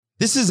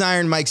This is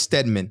Iron Mike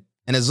Stedman,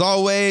 and as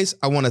always,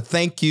 I want to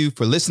thank you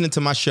for listening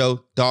to my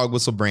show, Dog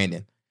Whistle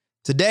Branding.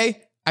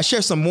 Today, I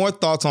share some more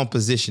thoughts on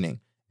positioning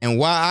and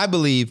why I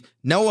believe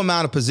no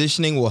amount of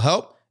positioning will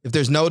help if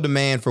there's no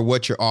demand for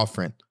what you're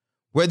offering.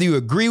 Whether you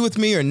agree with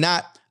me or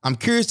not, I'm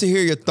curious to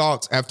hear your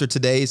thoughts after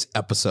today's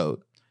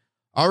episode.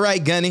 All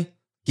right, Gunny,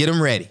 get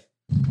them ready.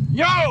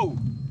 Yo,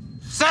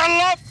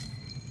 saddle up,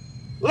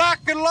 lock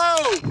and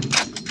load.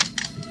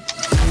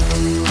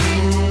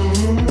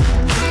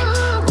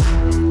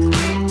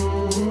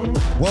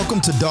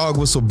 Welcome to Dog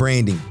Whistle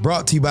Branding,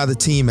 brought to you by the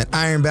team at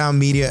Ironbound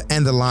Media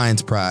and the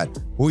Lions Pride,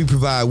 where we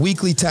provide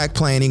weekly tack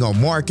planning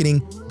on marketing,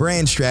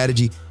 brand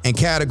strategy, and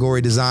category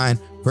design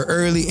for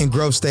early and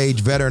growth stage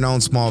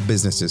veteran-owned small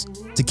businesses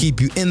to keep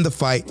you in the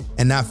fight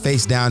and not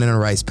face down in a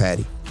rice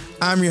paddy.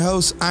 I'm your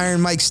host, Iron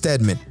Mike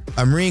Stedman,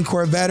 a Marine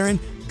Corps veteran,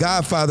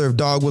 godfather of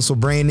Dog Whistle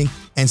Branding,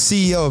 and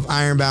CEO of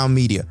Ironbound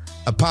Media,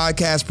 a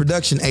podcast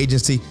production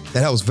agency that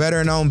helps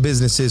veteran-owned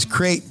businesses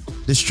create,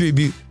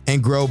 distribute,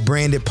 and grow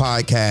branded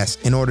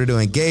podcasts in order to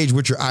engage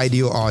with your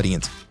ideal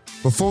audience.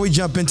 Before we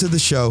jump into the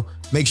show,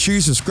 make sure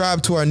you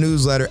subscribe to our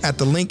newsletter at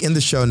the link in the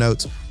show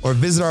notes or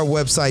visit our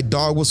website,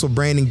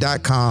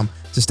 dogwhistlebranding.com,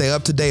 to stay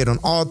up to date on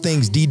all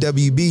things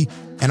DWB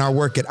and our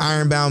work at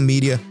Ironbound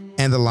Media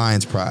and the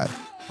Lions Pride.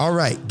 All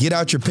right, get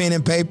out your pen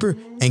and paper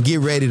and get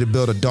ready to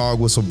build a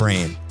dog whistle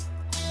brand.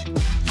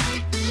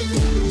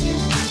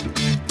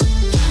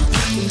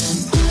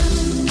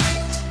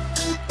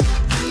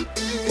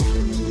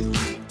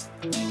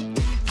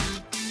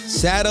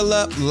 Saddle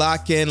up,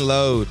 lock and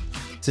load.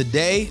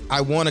 Today,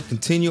 I want to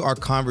continue our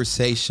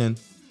conversation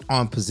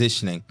on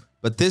positioning,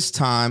 but this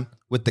time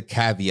with the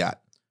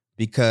caveat,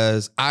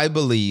 because I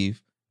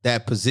believe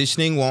that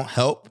positioning won't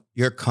help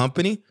your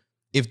company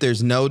if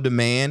there's no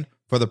demand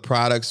for the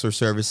products or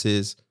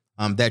services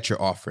that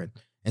you're offering.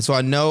 And so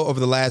I know over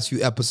the last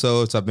few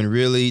episodes, I've been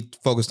really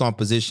focused on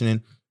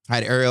positioning. I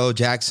had Ariel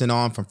Jackson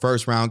on from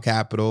First Round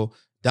Capital,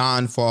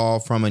 Don Fall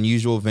from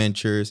Unusual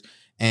Ventures,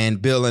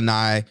 and Bill and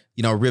I,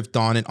 riffed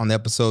on it on the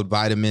episode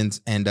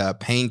Vitamins and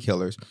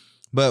Painkillers.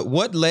 But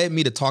what led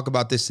me to talk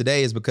about this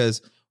today is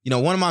because,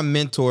 one of my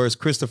mentors,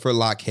 Christopher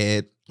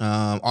Lochhead,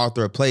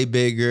 author of Play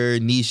Bigger,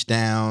 Niche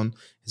Down,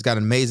 he's got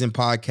an amazing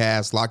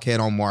podcast, Lochhead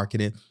on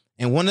Marketing.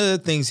 And one of the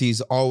things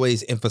he's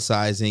always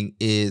emphasizing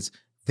is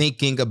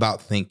thinking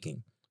about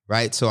thinking,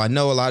 right? So I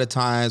know a lot of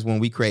times when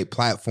we create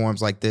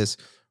platforms like this,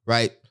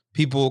 right,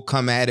 people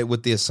come at it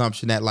with the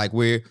assumption that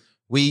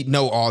we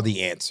know all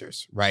the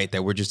answers, right?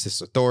 That we're just this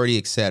authority,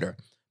 et cetera.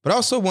 But I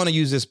also want to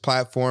use this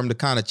platform to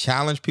kind of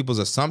challenge people's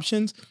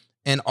assumptions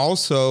and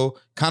also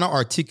kind of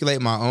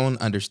articulate my own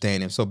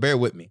understanding. So bear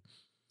with me.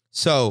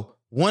 So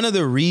one of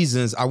the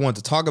reasons I want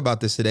to talk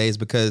about this today is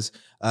because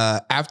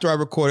after I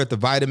recorded the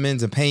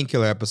Vitamins and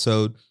Painkiller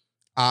episode,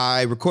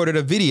 I recorded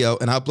a video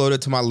and uploaded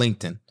it to my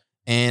LinkedIn.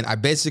 And I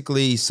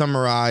basically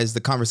summarized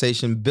the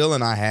conversation Bill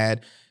and I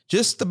had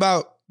just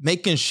about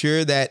making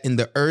sure that in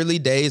the early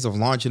days of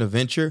launching a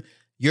venture,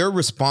 your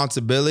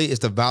responsibility is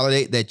to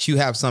validate that you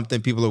have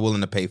something people are willing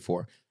to pay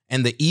for.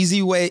 And the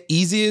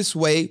easiest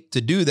way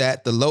to do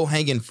that, the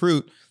low-hanging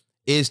fruit,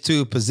 is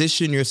to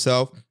position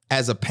yourself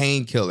as a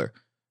painkiller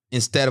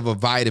instead of a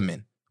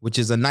vitamin, which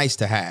is a nice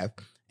to have.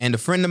 And a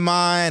friend of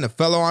mine, a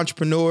fellow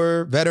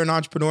entrepreneur, veteran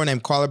entrepreneur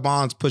named Carla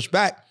Bonds, pushed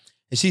back.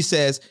 And she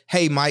says,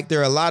 hey, Mike, there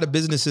are a lot of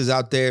businesses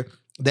out there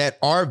that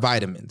are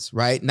vitamins,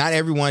 right? Not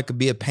everyone could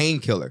be a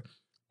painkiller.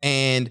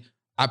 And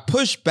I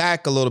pushed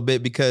back a little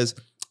bit because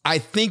I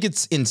think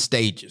it's in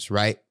stages,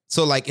 right?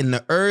 So like in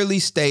the early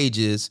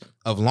stages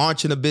of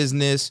launching a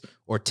business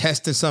or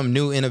testing some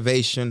new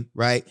innovation,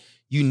 right?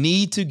 You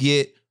need to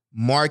get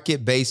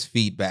market-based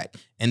feedback.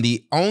 And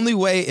the only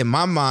way in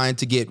my mind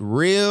to get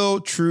real,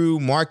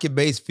 true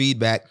market-based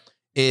feedback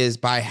is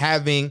by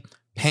having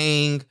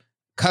paying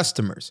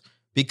customers.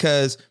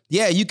 Because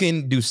you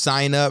can do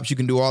signups, you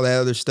can do all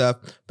that other stuff.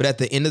 But at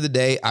the end of the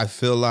day, I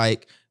feel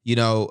like,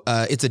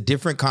 it's a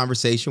different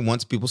conversation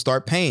once people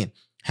start paying.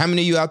 How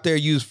many of you out there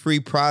use free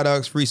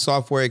products, free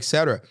software, et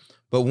cetera?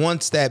 But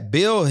once that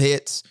bill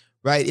hits,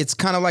 right, it's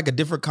kind of like a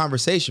different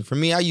conversation. For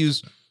me, I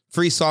use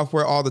free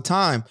software all the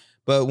time.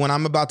 But when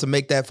I'm about to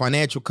make that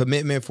financial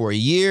commitment for a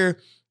year,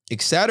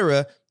 et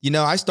cetera,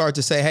 I start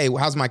to say, hey,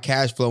 how's my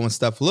cash flow and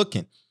stuff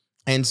looking?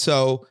 And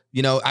so,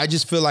 I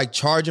just feel like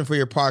charging for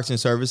your products and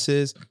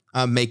services,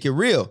 make it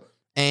real.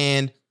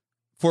 And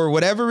for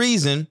whatever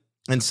reason,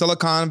 in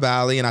Silicon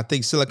Valley, and I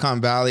think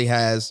Silicon Valley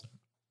has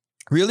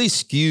really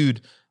skewed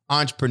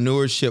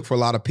entrepreneurship for a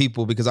lot of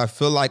people, because I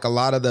feel like a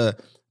lot of the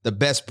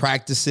best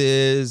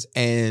practices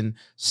and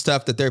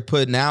stuff that they're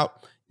putting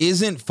out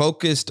isn't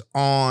focused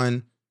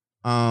on,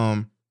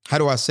 achieving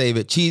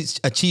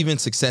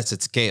success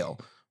at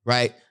scale,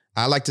 right?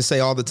 I like to say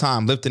all the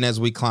time, lifting as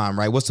we climb,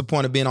 right? What's the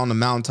point of being on the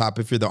mountaintop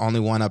if you're the only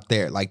one up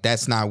there? Like,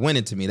 that's not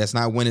winning to me. That's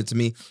not winning to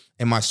me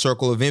in my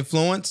circle of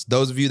influence.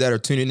 Those of you that are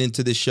tuning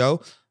into this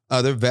show,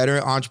 other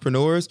veteran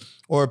entrepreneurs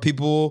or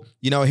people,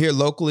 here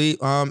locally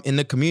in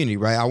the community,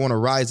 right? I want to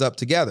rise up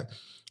together.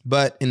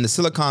 But in the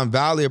Silicon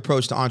Valley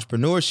approach to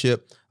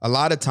entrepreneurship, a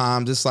lot of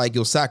times it's like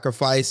you'll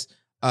sacrifice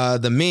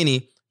the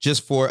many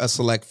just for a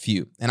select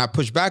few. And I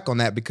push back on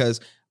that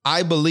because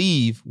I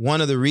believe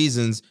one of the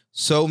reasons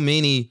so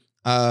many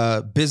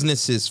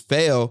businesses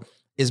fail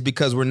is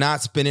because we're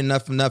not spending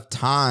enough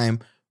time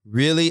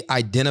really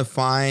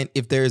identifying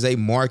if there's a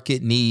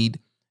market need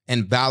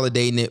and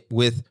validating it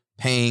with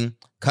paying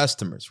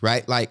customers,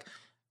 right? Like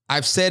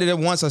I've said it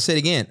once, I said it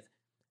again.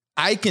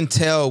 I can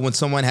tell when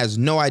someone has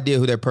no idea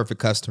who their perfect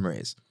customer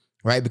is,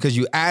 right? Because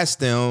you ask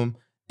them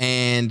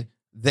and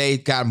they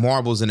got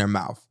marbles in their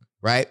mouth,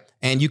 right?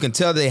 And you can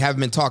tell they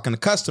haven't been talking to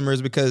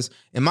customers because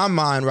in my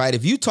mind, right,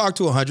 if you talk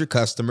to 100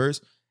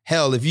 customers,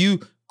 hell, if you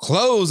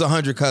close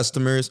 100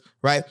 customers,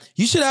 right,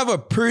 you should have a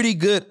pretty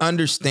good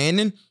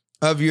understanding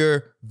of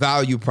your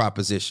value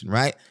proposition,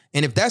 right?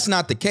 And if that's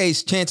not the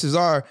case, chances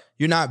are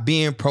you're not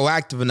being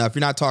proactive enough.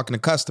 You're not talking to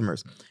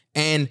customers.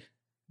 And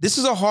this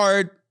is a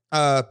hard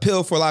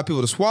pill for a lot of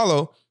people to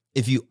swallow.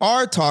 If you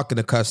are talking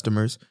to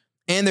customers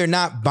and they're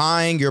not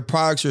buying your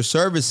products or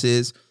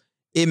services,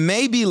 it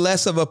may be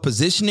less of a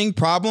positioning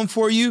problem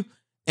for you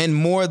and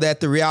more that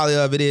the reality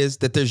of it is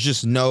that there's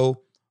just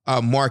no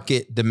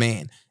market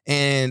demand.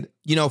 And,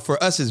 you know,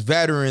 for us as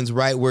veterans,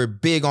 right, we're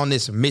big on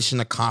this mission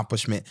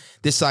accomplishment,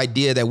 this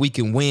idea that we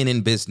can win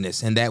in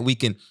business and that we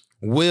can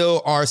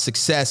will our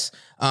success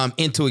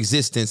into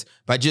existence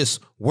by just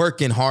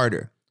working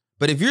harder.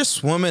 But if you're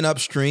swimming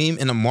upstream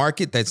in a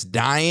market that's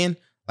dying,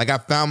 like I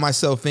found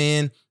myself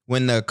in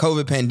when the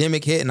COVID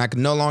pandemic hit and I could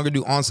no longer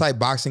do on-site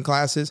boxing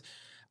classes,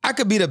 I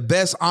could be the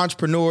best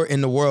entrepreneur in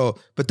the world,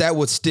 but that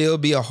would still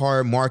be a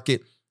hard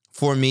market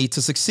for me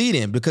to succeed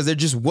in because there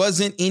just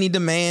wasn't any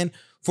demand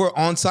for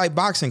on-site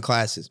boxing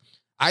classes.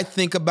 I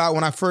think about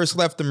when I first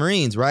left the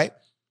Marines, right?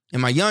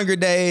 In my younger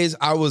days,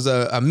 I was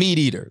a meat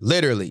eater,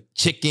 literally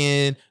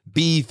chicken,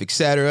 beef,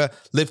 etc.,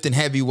 lifting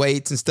heavy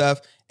weights and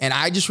stuff. And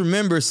I just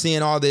remember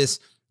seeing all this,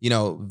 you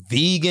know,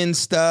 vegan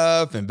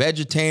stuff and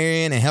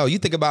vegetarian and hell, you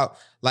think about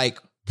like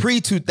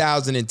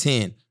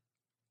pre-2010,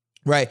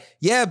 right?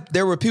 Yeah,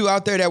 there were people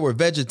out there that were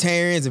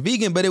vegetarians and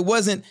vegan, but it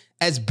wasn't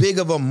as big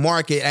of a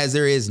market as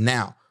there is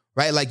now,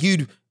 right? Like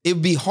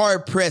it'd be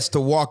hard pressed to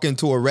walk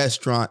into a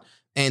restaurant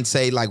and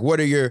say like, what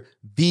are your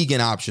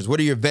vegan options? What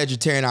are your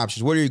vegetarian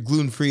options? What are your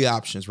gluten-free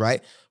options,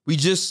 right? It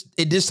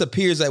just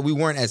appears that we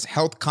weren't as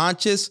health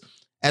conscious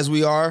as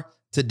we are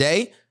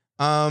today.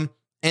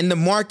 And the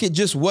market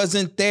just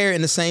wasn't there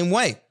in the same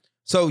way.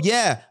 So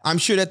yeah, I'm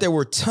sure that there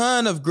were a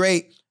ton of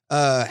great,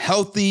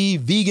 healthy,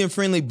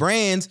 vegan-friendly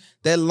brands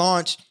that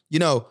launched, you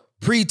know,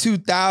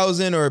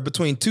 pre-2000 or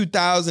between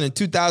 2000 and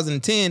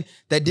 2010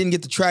 that didn't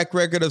get the track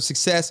record of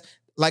success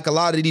like a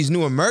lot of these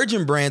new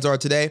emerging brands are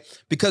today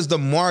because the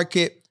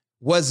market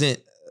wasn't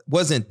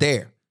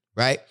there,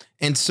 right?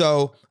 And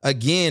so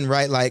again,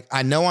 right, like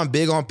I know I'm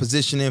big on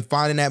positioning,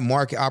 finding that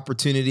market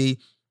opportunity,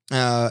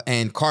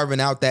 and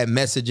carving out that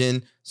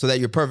messaging so that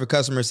your perfect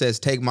customer says,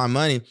 take my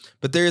money.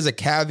 But there is a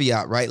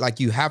caveat, right? Like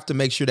you have to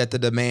make sure that the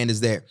demand is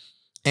there.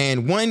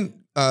 And one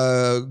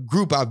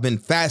group I've been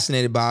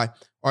fascinated by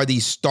are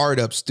these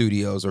startup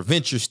studios or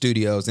venture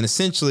studios. And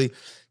essentially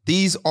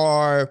these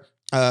are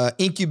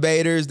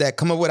incubators that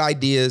come up with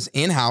ideas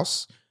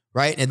in-house,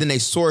 right? And then they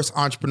source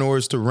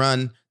entrepreneurs to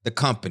run the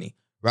company,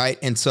 right?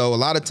 And so a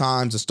lot of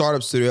times a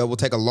startup studio will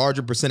take a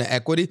larger percent of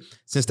equity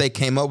since they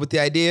came up with the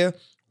idea,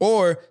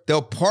 or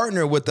they'll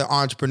partner with the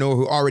entrepreneur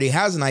who already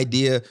has an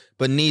idea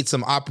but needs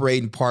some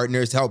operating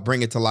partners to help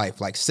bring it to life,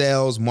 like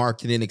sales,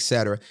 marketing, et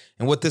cetera.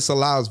 And what this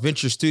allows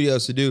venture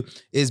studios to do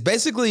is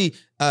basically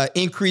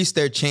increase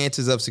their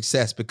chances of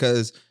success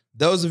because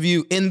those of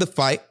you in the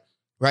fight,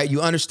 right, you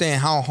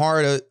understand how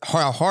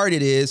hard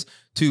it is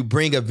to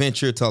bring a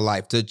venture to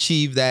life, to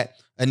achieve that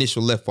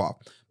initial liftoff.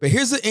 But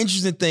here's the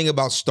interesting thing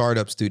about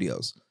startup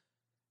studios.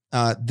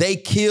 They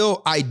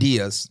kill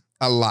ideas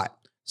a lot.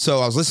 So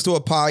I was listening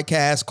to a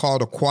podcast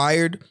called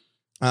Acquired,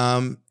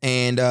 and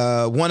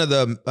one of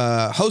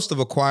the hosts of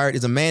Acquired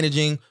is a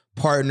managing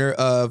partner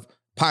of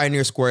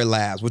Pioneer Square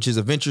Labs, which is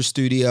a venture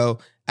studio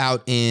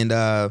out in,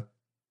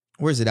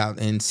 where is it out?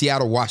 In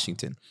Seattle,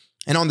 Washington.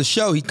 And on the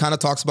show, he kind of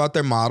talks about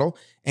their model,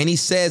 and he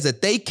says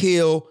that they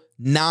kill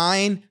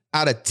 9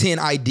 out of 10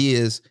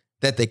 ideas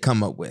that they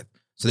come up with.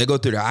 So they go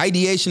through their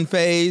ideation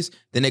phase,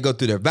 then they go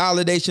through their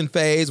validation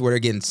phase where they're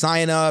getting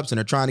signups and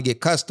they're trying to get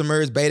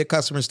customers, beta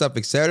customers, stuff,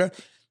 et cetera.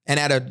 And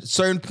at a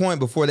certain point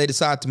before they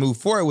decide to move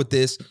forward with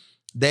this,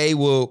 they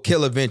will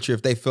kill a venture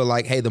if they feel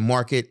like, hey, the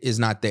market is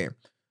not there.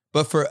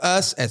 But for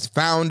us as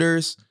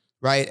founders,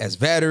 right, as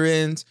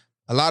veterans,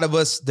 a lot of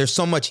us, there's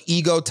so much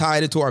ego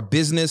tied into our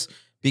business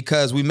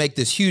because we make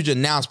this huge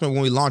announcement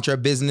when we launch our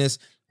business.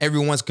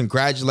 Everyone's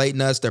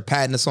congratulating us. They're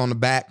patting us on the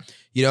back.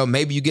 You know,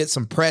 maybe you get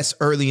some press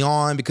early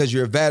on because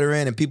you're a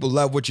veteran and people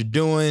love what you're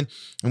doing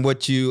and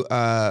what you,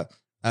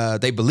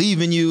 they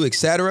believe in you, et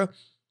cetera.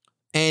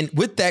 And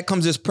with that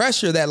comes this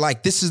pressure that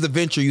like, this is the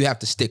venture you have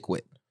to stick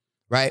with,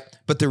 right?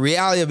 But the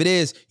reality of it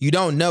is you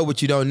don't know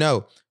what you don't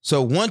know.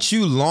 So once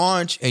you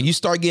launch and you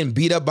start getting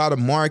beat up by the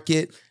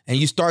market and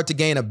you start to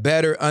gain a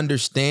better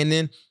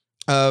understanding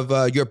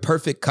of your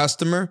perfect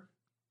customer,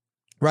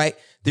 right?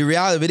 The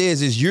reality of it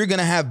is you're going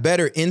to have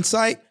better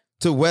insight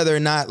to whether or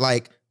not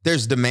like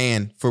there's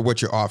demand for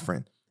what you're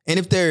offering. And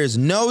if there is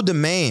no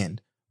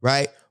demand,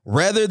 right,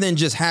 rather than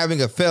just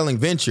having a failing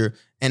venture,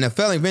 and a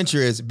failing venture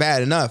is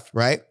bad enough,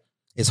 right?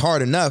 It's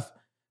hard enough,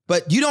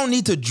 but you don't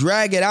need to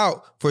drag it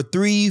out for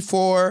 3,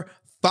 4,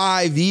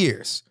 5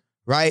 years,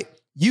 right?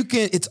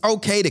 It's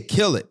okay to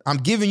kill it. I'm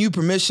giving you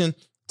permission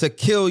to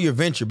kill your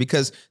venture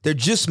because there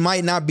just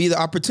might not be the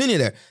opportunity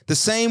there. The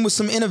same with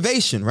some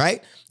innovation,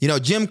 right? You know,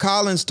 Jim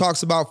Collins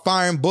talks about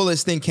firing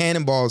bullets than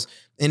cannonballs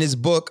in his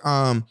book,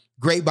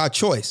 Great by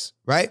Choice,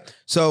 right?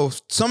 So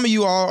some of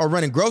you all are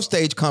running growth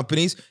stage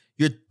companies.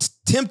 You're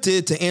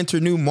tempted to enter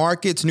new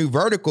markets, new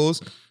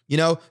verticals. You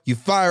know, you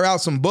fire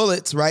out some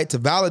bullets, right, to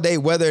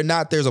validate whether or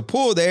not there's a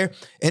pool there.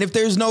 And if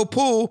there's no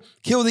pool,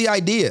 kill the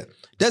idea.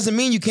 Doesn't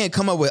mean you can't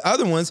come up with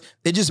other ones.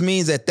 It just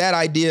means that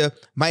idea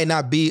might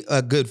not be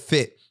a good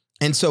fit.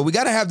 And so we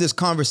got to have this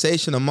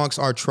conversation amongst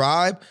our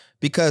tribe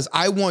because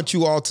I want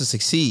you all to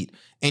succeed.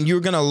 And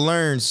you're going to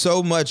learn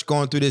so much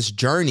going through this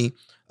journey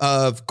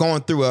of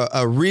going through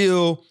a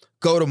real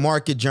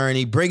go-to-market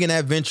journey, bringing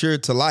that venture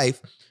to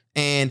life.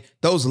 And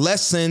those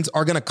lessons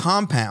are going to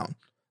compound.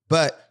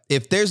 But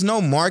if there's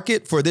no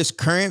market for this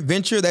current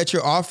venture that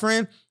you're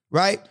offering,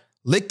 right,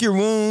 lick your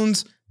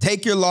wounds,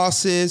 take your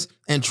losses,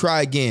 and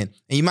try again.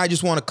 And you might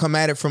just want to come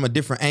at it from a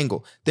different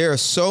angle. There are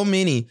so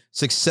many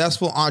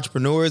successful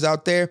entrepreneurs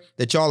out there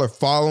that y'all are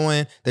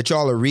following, that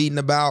y'all are reading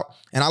about.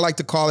 And I like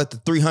to call it the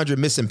 300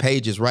 missing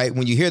pages, right?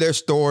 When you hear their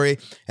story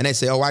and they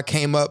say, oh, I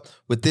came up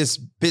with this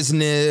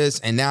business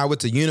and now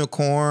it's a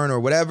unicorn or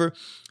whatever.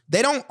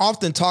 They don't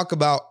often talk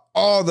about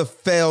all the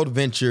failed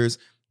ventures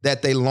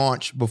that they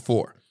launched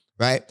before,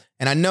 right?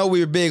 And I know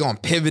we were big on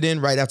pivoting,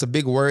 right? That's a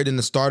big word in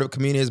the startup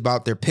community, is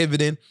about their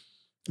pivoting.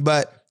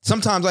 But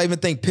sometimes I even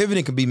think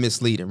pivoting can be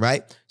misleading,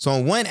 right? So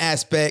in one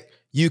aspect,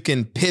 you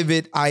can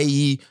pivot,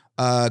 i.e.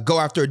 Go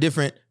after a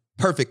different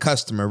perfect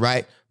customer,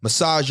 right?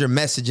 Massage your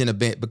messaging a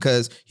bit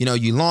because, you know,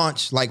 you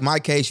launch, like my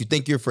case, you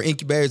think you're for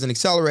incubators and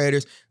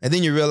accelerators, and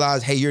then you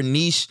realize, hey, your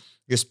niche,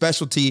 your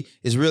specialty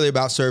is really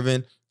about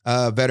serving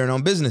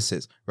veteran-owned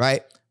businesses,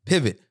 right?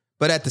 Pivot.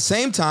 But at the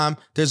same time,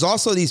 there's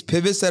also these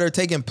pivots that are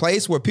taking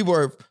place where people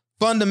are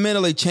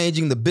fundamentally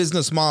changing the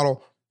business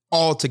model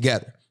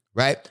altogether,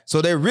 right?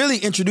 So they're really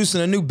introducing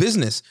a new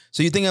business.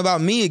 So you think about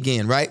me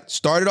again, right?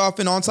 Started off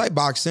in on-site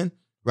boxing,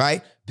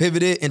 right?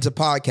 Pivoted into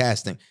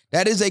podcasting.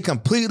 That is a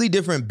completely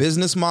different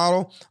business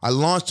model. I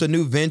launched a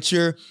new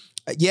venture.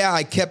 Yeah,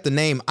 I kept the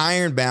name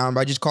Ironbound,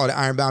 but I just called it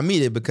Ironbound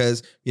Media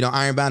because, you know,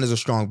 Ironbound is a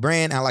strong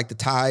brand. I like the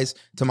ties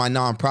to my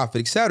nonprofit,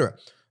 et cetera.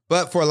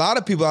 But for a lot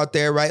of people out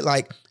there, right,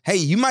 like, hey,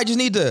 you might just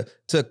need to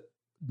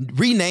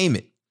rename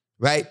it,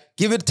 right?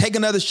 Take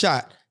another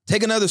shot,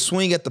 take another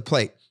swing at the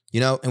plate,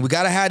 you know, and we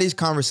got to have these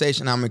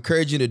conversations. I'm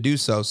encouraging you to do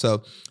so.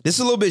 So this is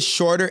a little bit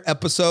shorter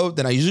episode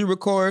than I usually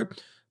record,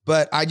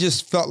 but I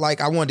just felt like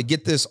I wanted to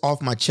get this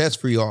off my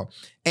chest for y'all.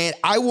 And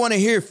I want to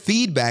hear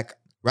feedback,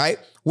 right?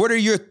 What are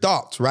your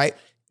thoughts, right?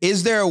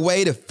 Is there a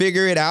way to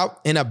figure it out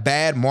in a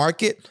bad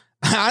market?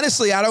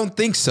 Honestly, I don't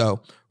think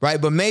so,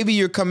 right? But maybe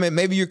you're coming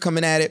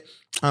at it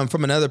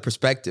from another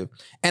perspective.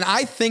 And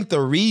I think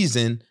the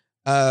reason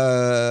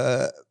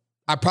I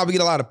probably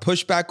get a lot of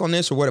pushback on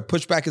this, or where the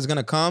pushback is going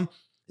to come,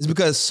 is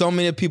because so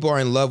many people are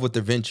in love with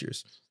their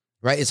ventures,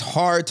 right? It's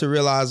hard to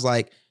realize,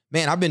 like,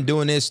 man, I've been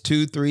doing this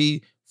 2,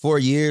 3, 4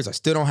 years. I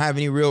still don't have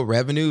any real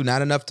revenue,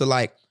 not enough to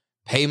like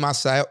pay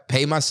myself.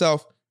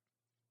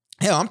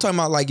 Hell, I'm talking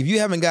about like if you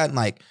haven't gotten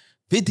like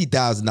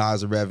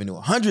 $50,000 of revenue,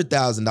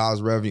 $100,000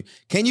 of revenue,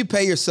 can you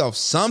pay yourself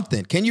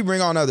something? Can you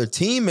bring on other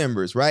team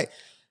members, right?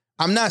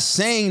 I'm not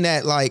saying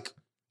that like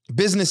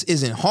business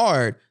isn't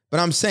hard, but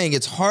I'm saying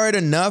it's hard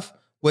enough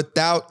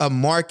without a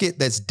market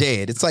that's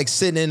dead. It's like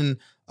sitting in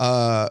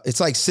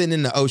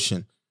the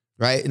ocean,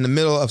 right? In the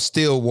middle of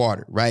still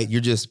water, right?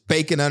 You're just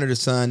baking under the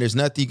sun. There's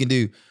nothing you can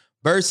do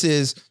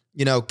versus,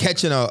 you know,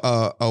 catching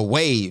a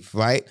wave,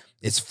 right?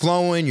 It's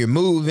flowing, you're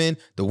moving,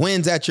 the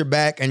wind's at your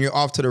back, and you're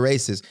off to the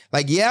races.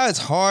 Like, yeah, it's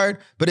hard,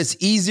 but it's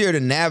easier to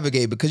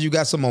navigate because you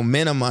got some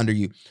momentum under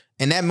you.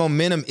 And that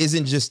momentum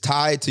isn't just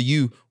tied to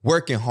you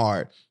working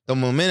hard. The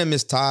momentum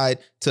is tied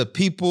to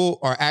people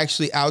are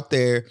actually out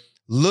there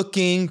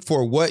looking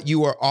for what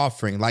you are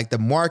offering. Like the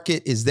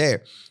market is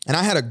there. And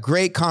I had a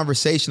great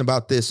conversation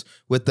about this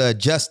with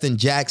Justin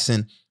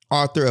Jackson,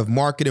 author of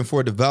Marketing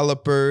for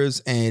Developers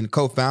and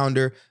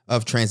co-founder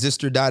of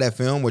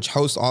Transistor.fm, which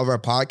hosts all of our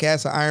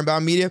podcasts at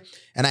Ironbound Media.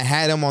 And I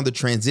had him on the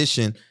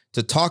transition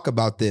to talk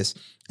about this.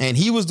 And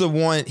he was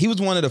one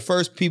of the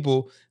first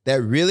people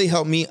that really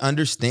helped me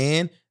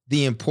understand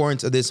the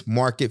importance of this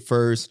market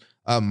first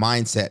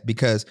mindset,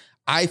 because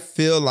I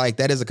feel like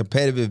that is a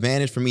competitive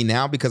advantage for me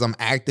now because I'm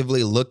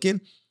actively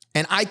looking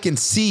and I can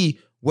see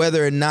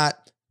whether or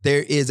not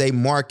there is a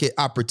market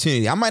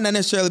opportunity. I might not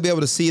necessarily be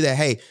able to see that,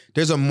 hey,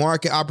 there's a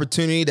market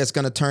opportunity that's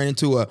going to turn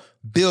into a $1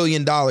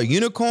 billion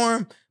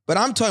unicorn, but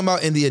I'm talking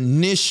about in the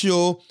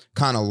initial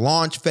kind of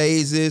launch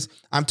phases.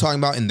 I'm talking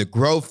about in the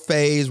growth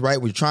phase,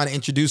 right? We're trying to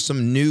introduce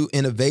some new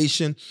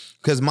innovation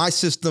because my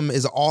system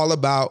is all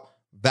about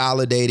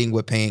validating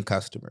with paying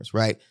customers,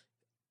 right?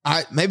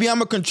 Maybe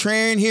I'm a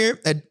contrarian here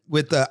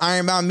with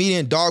Ironbound Media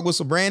and Dog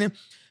Whistle Branding,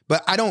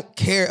 but I don't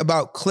care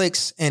about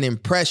clicks and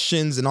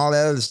impressions and all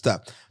that other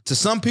stuff. To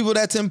some people,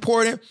 that's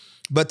important.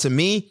 But to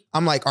me,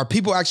 I'm like, are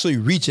people actually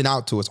reaching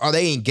out to us? Are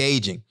they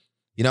engaging?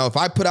 You know, if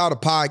I put out a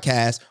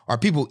podcast, are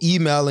people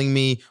emailing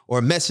me or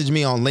message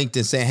me on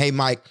LinkedIn saying, hey,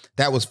 Mike,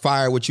 that was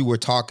fire, what you were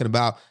talking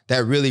about.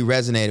 That really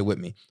resonated with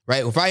me,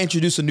 right? If I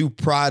introduce a new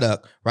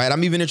product, right?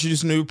 I'm even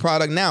introducing a new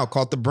product now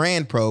called the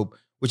Brand Probe,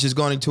 which is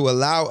going to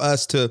allow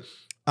us to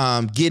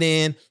get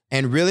in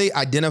and really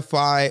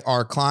identify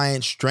our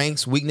clients'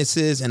 strengths,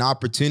 weaknesses, and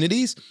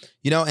opportunities,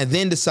 you know, and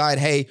then decide,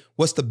 hey,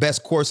 what's the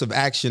best course of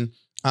action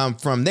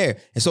from there.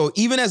 And so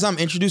even as I'm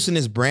introducing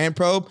this Brand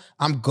Probe,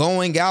 I'm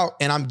going out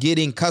and I'm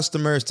getting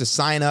customers to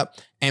sign up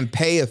and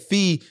pay a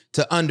fee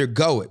to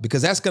undergo it,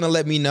 because that's going to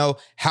let me know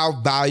how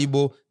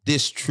valuable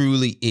this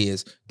truly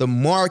is. The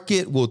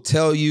market will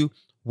tell you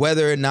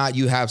whether or not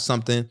you have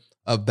something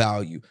of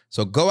value.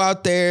 So go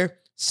out there,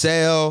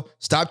 sell,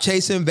 stop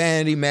chasing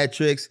vanity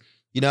metrics,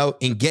 you know,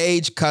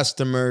 engage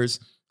customers,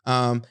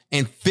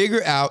 and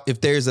figure out if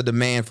there's a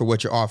demand for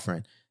what you're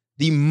offering.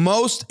 The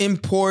most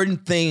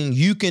important thing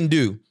you can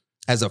do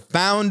as a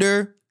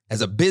founder, as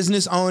a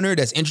business owner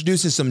that's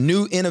introducing some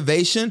new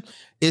innovation,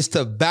 is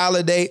to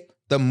validate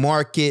the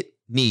market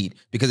need.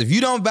 Because if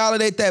you don't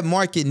validate that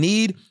market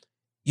need,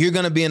 you're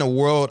going to be in a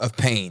world of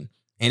pain.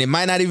 And it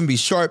might not even be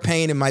short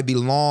pain. It might be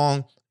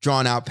long,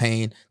 drawn out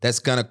pain that's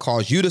going to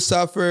cause you to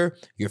suffer,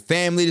 your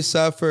family to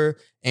suffer,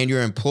 and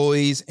your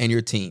employees and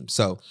your team.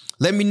 So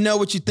let me know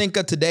what you think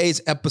of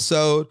today's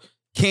episode.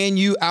 Can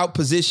you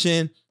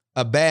outposition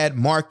a bad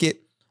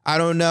market? I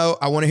don't know.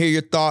 I want to hear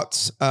your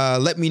thoughts.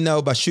 Let me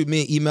know by shooting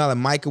me an email at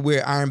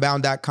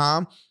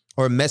mike@ironbound.com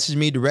or message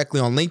me directly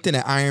on LinkedIn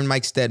at Iron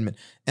Mike Stedman.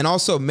 And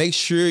also make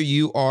sure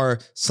you are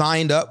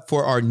signed up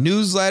for our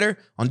newsletter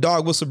on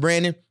Dog Whistle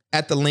Branding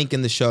at the link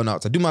in the show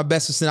notes. I do my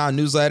best to send out a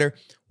newsletter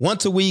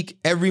once a week,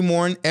 every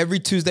morning, every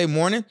Tuesday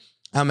morning.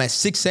 I'm at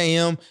 6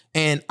 a.m.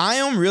 And I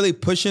am really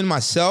pushing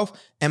myself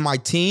and my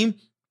team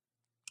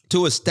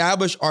to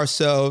establish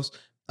ourselves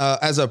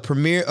as a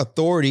premier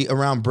authority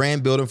around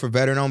brand building for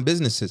veteran-owned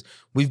businesses.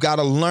 We've got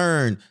to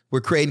learn.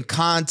 We're creating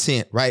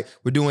content, right?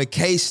 We're doing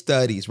case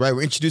studies, right?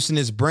 We're introducing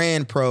this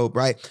Brand Probe,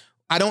 right?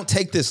 I don't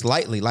take this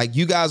lightly. Like,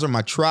 you guys are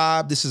my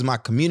tribe. This is my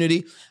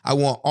community. I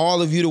want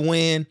all of you to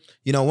win.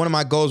 You know, one of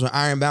my goals with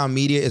Ironbound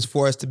Media is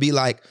for us to be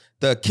like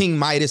the King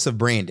Midas of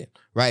branding,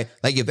 right?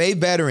 Like, if a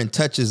veteran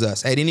touches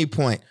us at any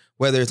point,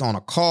 whether it's on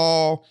a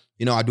call,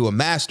 you know, I do a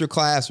master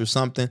class or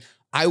something,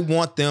 I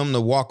want them to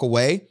walk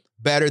away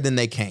better than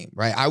they came,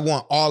 right? I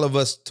want all of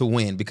us to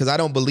win, because I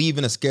don't believe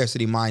in a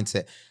scarcity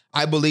mindset.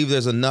 I believe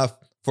there's enough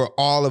for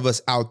all of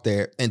us out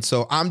there. And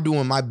so I'm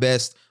doing my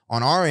best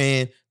on our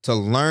end to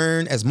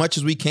learn as much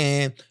as we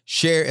can,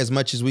 share as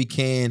much as we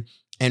can,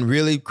 and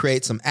really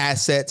create some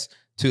assets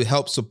to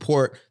help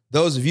support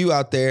those of you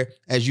out there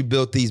as you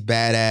build these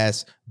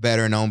badass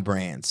veteran-owned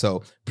brands.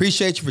 So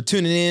appreciate you for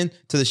tuning in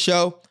to the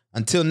show.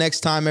 Until next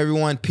time,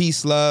 everyone,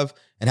 peace, love,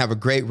 and have a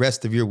great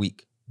rest of your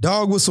week.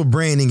 Dog Whistle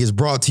Branding is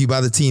brought to you by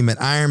the team at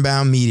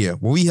Ironbound Media,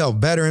 where we help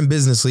veteran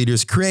business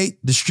leaders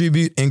create,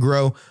 distribute, and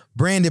grow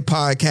branded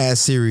podcast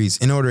series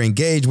in order to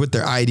engage with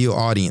their ideal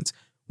audience.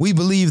 We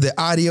believe that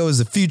audio is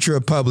the future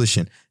of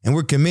publishing, and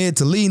we're committed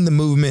to leading the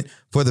movement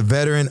for the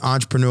veteran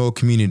entrepreneurial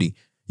community.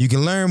 You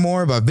can learn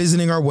more by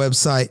visiting our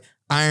website,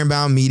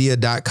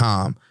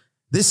 ironboundmedia.com.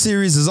 This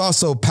series is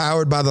also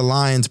powered by the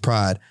Lion's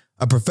Pride,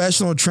 a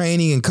professional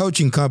training and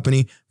coaching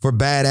company for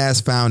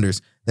badass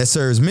founders that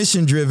serves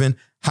mission-driven,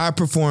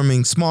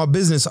 high-performing small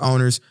business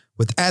owners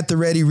with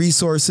at-the-ready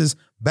resources,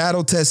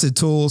 battle-tested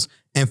tools,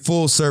 and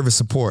full-service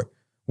support.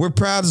 We're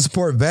proud to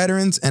support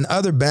veterans and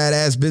other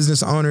badass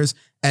business owners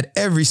at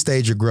every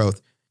stage of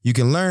growth. You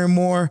can learn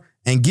more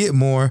and get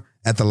more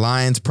at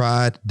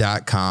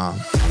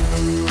thelionspride.com.